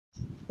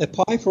A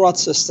pipe rod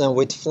system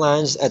with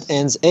flanges at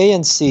ends A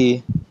and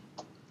C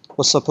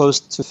was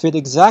supposed to fit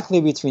exactly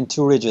between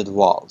two rigid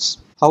walls.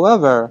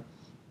 However,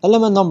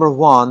 element number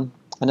 1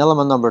 and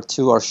element number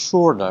 2 are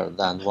shorter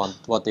than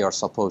what they are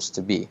supposed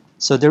to be.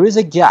 So there is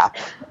a gap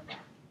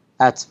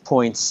at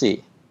point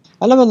C.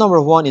 Element number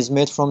 1 is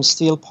made from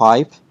steel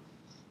pipe,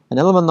 and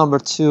element number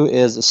 2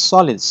 is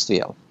solid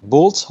steel.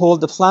 Bolts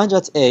hold the flange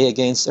at A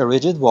against a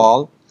rigid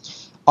wall.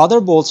 Other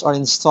bolts are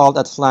installed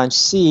at flange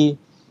C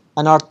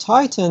and are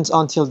tightened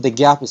until the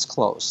gap is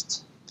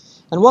closed.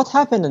 And what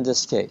happened in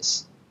this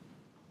case?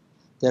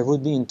 There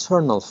would be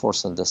internal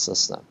force in the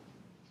system.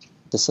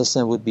 The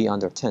system would be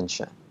under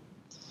tension.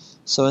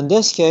 So in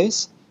this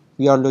case,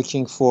 we are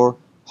looking for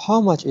how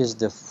much is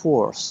the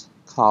force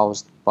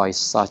caused by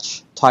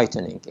such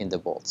tightening in the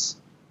bolts.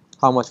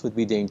 How much would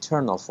be the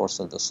internal force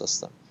in the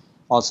system?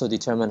 Also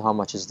determine how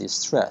much is the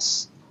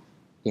stress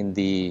in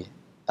the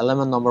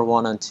element number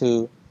 1 and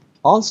 2.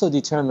 Also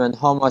determine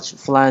how much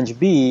flange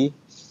B,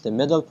 the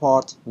middle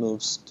part,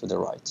 moves to the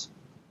right.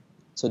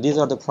 So these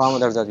are the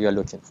parameters that we are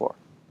looking for.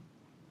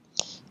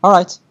 All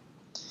right,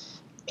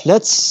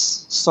 let's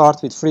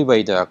start with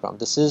freeway diagram.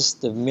 This is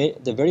the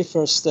very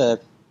first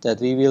step that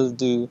we will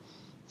do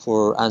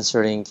for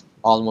answering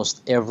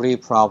almost every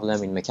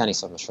problem in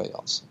mechanics of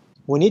materials.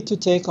 We need to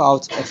take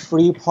out a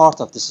free part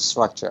of this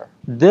structure.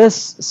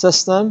 This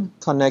system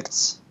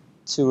connects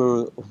to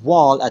a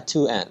wall at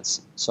two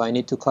ends, so I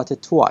need to cut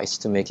it twice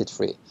to make it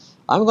free.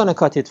 I'm going to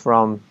cut it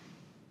from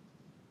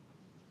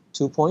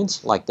 2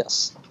 points like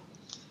this.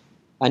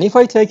 And if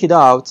I take it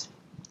out,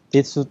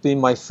 it would be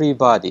my free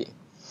body.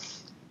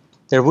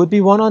 There would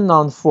be one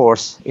unknown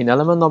force in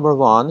element number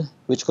 1,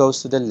 which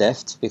goes to the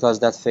left because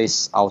that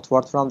faces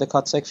outward from the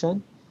cut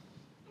section.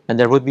 And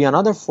there would be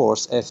another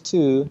force,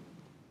 F2,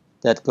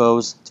 that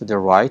goes to the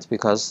right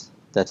because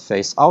that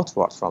faces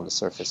outward from the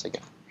surface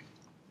again.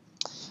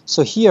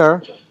 So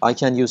here, I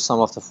can use some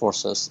of the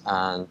forces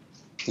and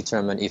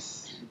determine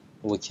if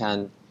we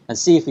can, and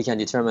see if we can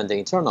determine the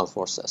internal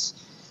forces.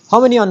 How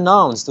many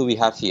unknowns do we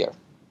have here?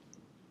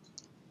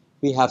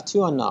 We have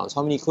 2 unknowns.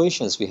 How many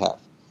equations we have?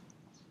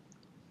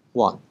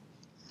 1.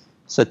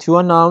 So 2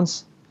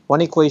 unknowns,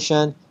 1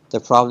 equation. The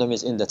problem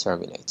is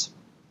indeterminate.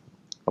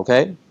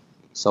 Okay?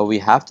 So we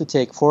have to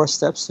take 4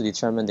 steps to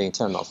determine the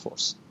internal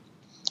force.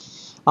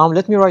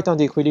 Let me write down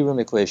the equilibrium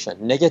equation.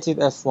 Negative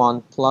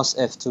F1 plus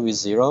F2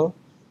 is 0.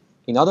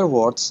 In other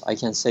words, I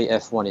can say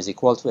F1 is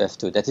equal to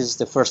F2. That is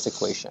the first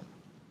equation.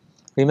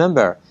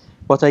 Remember,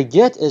 what I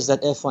get is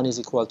that F1 is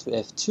equal to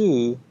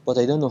F2, but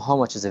I don't know how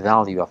much is the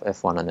value of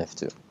F1 and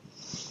F2.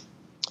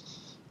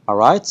 All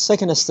right,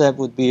 second step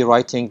would be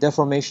writing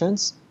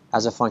deformations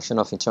as a function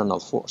of internal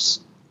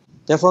force.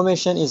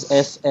 Deformation is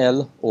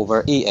FL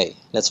over EA.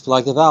 Let's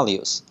plug the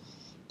values.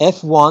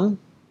 F1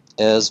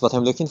 is what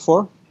I'm looking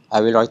for. I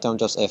will write down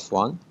just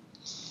F1.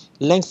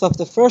 Length of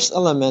the first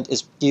element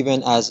is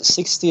given as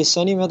 60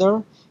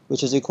 centimeter,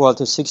 which is equal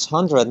to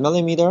 600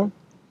 millimeter.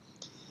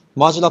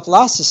 Modular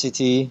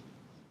plasticity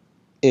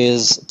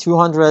is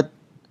 200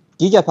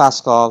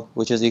 gigapascal,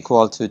 which is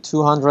equal to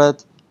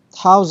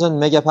 200,000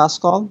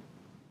 megapascal.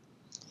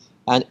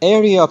 And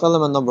area of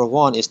element number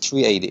 1 is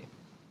 380.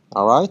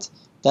 All right,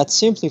 that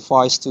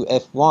simplifies to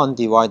F1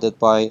 divided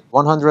by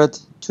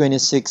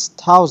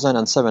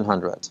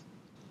 126,700.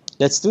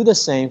 Let's do the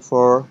same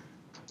for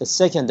the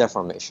second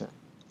deformation.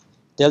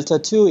 Delta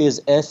 2 is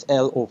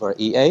FL over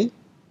EA.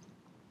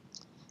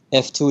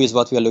 F2 is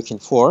what we are looking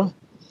for.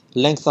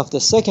 Length of the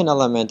second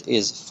element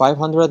is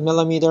 500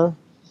 millimeter.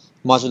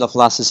 Modular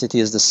plasticity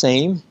is the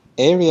same.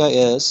 Area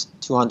is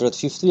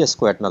 250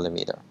 squared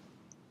millimeter.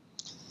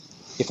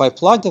 If I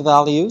plug the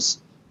values,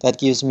 that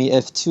gives me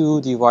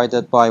F2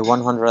 divided by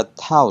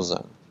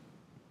 100,000.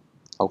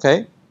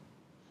 Okay?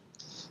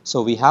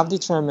 So we have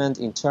determined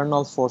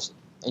internal force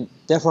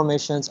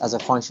deformations as a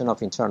function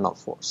of internal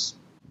force.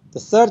 The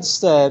third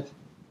step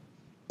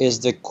is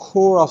the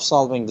core of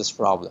solving this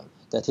problem.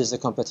 That is the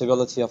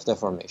compatibility of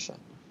deformation.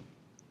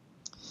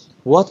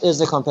 What is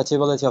the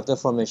compatibility of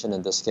deformation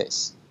in this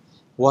case?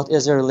 What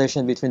is the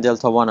relation between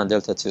delta 1 and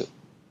delta 2?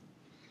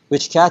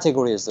 Which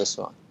category is this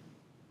one?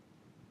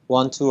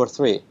 1, 2, or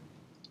 3?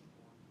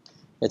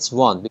 It's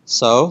 1.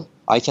 So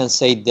I can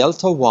say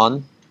delta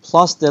 1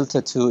 plus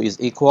delta 2 is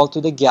equal to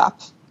the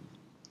gap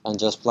and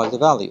just plug the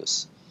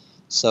values.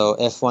 So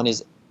F1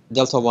 is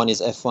delta 1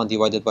 is F1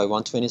 divided by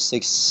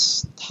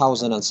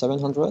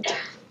 126,700.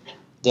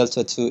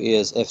 Delta 2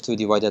 is F2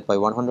 divided by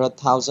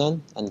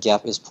 100,000, and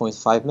gap is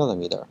 0.5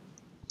 millimeter.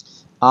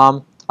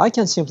 I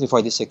can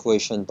simplify this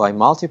equation by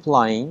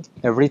multiplying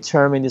every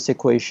term in this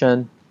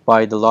equation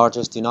by the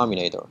largest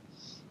denominator.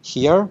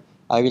 Here,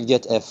 I will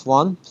get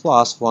F1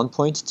 plus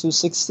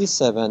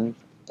 1.267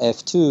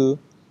 F2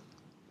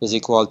 is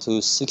equal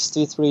to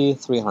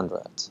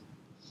 63,300.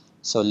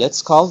 So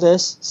let's call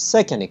this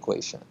second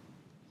equation.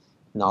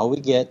 Now we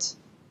get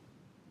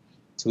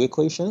 2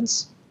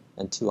 equations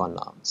and 2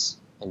 unknowns,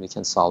 and we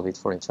can solve it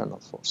for internal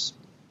force.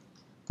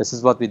 This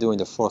is what we do in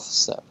the fourth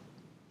step.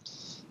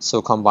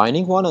 So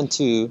combining 1 and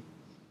 2,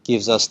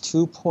 gives us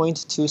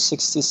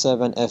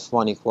 2.267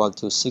 F1 equal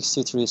to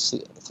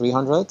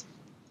 63,300,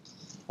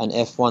 and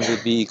F1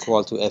 would be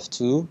equal to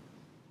F2,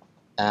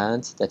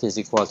 and that is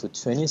equal to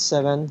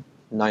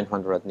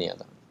 27,900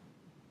 Newton.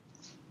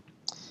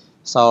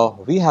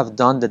 So we have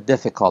done the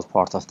difficult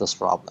part of this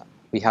problem.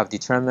 We have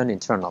determined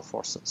internal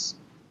forces.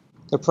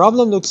 The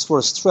problem looks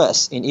for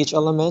stress in each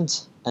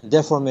element and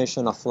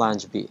deformation of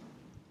flange B.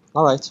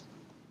 All right.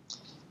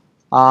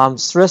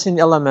 Stress in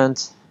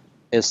element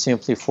is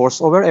simply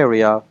force over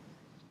area.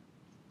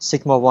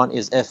 Sigma 1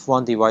 is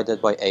F1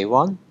 divided by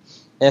A1.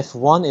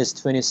 F1 is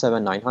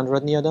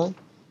 27,900 Newton.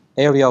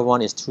 Area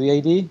 1 is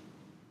 380,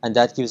 and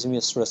that gives me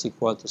a stress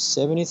equal to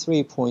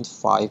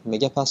 73.5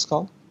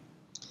 megapascal.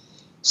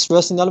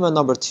 Stress in element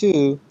number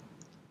 2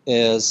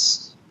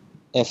 is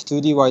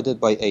F2 divided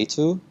by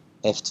A2.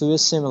 F2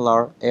 is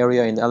similar.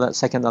 Area in the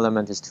second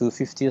element is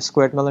 250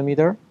 squared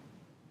millimeter,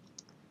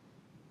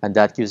 and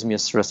that gives me a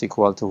stress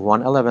equal to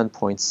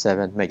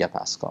 111.7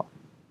 megapascal.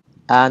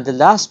 And the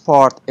last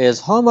part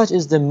is how much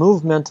is the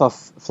movement of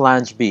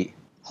flange B?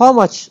 How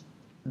much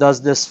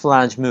does this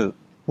flange move?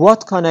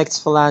 What connects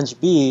flange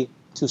B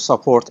to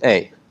support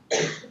A?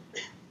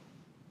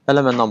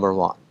 Element number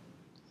 1.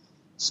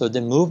 So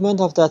the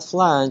movement of that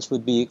flange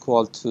would be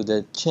equal to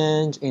the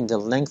change in the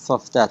length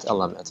of that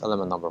element,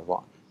 element number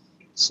 1.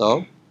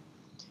 So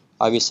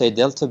I will say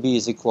delta B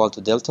is equal to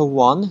delta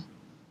 1.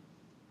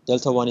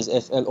 Delta 1 is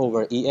FL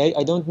over EA.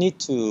 I don't need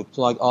to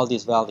plug all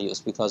these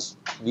values because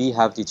we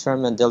have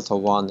determined delta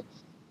 1.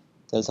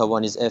 Delta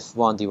 1 is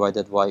F1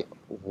 divided by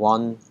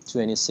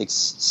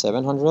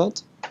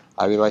 126,700.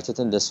 I will write it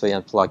in this way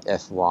and plug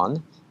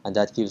F1, and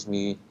that gives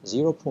me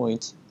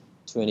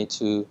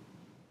 0.22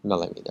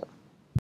 millimeter.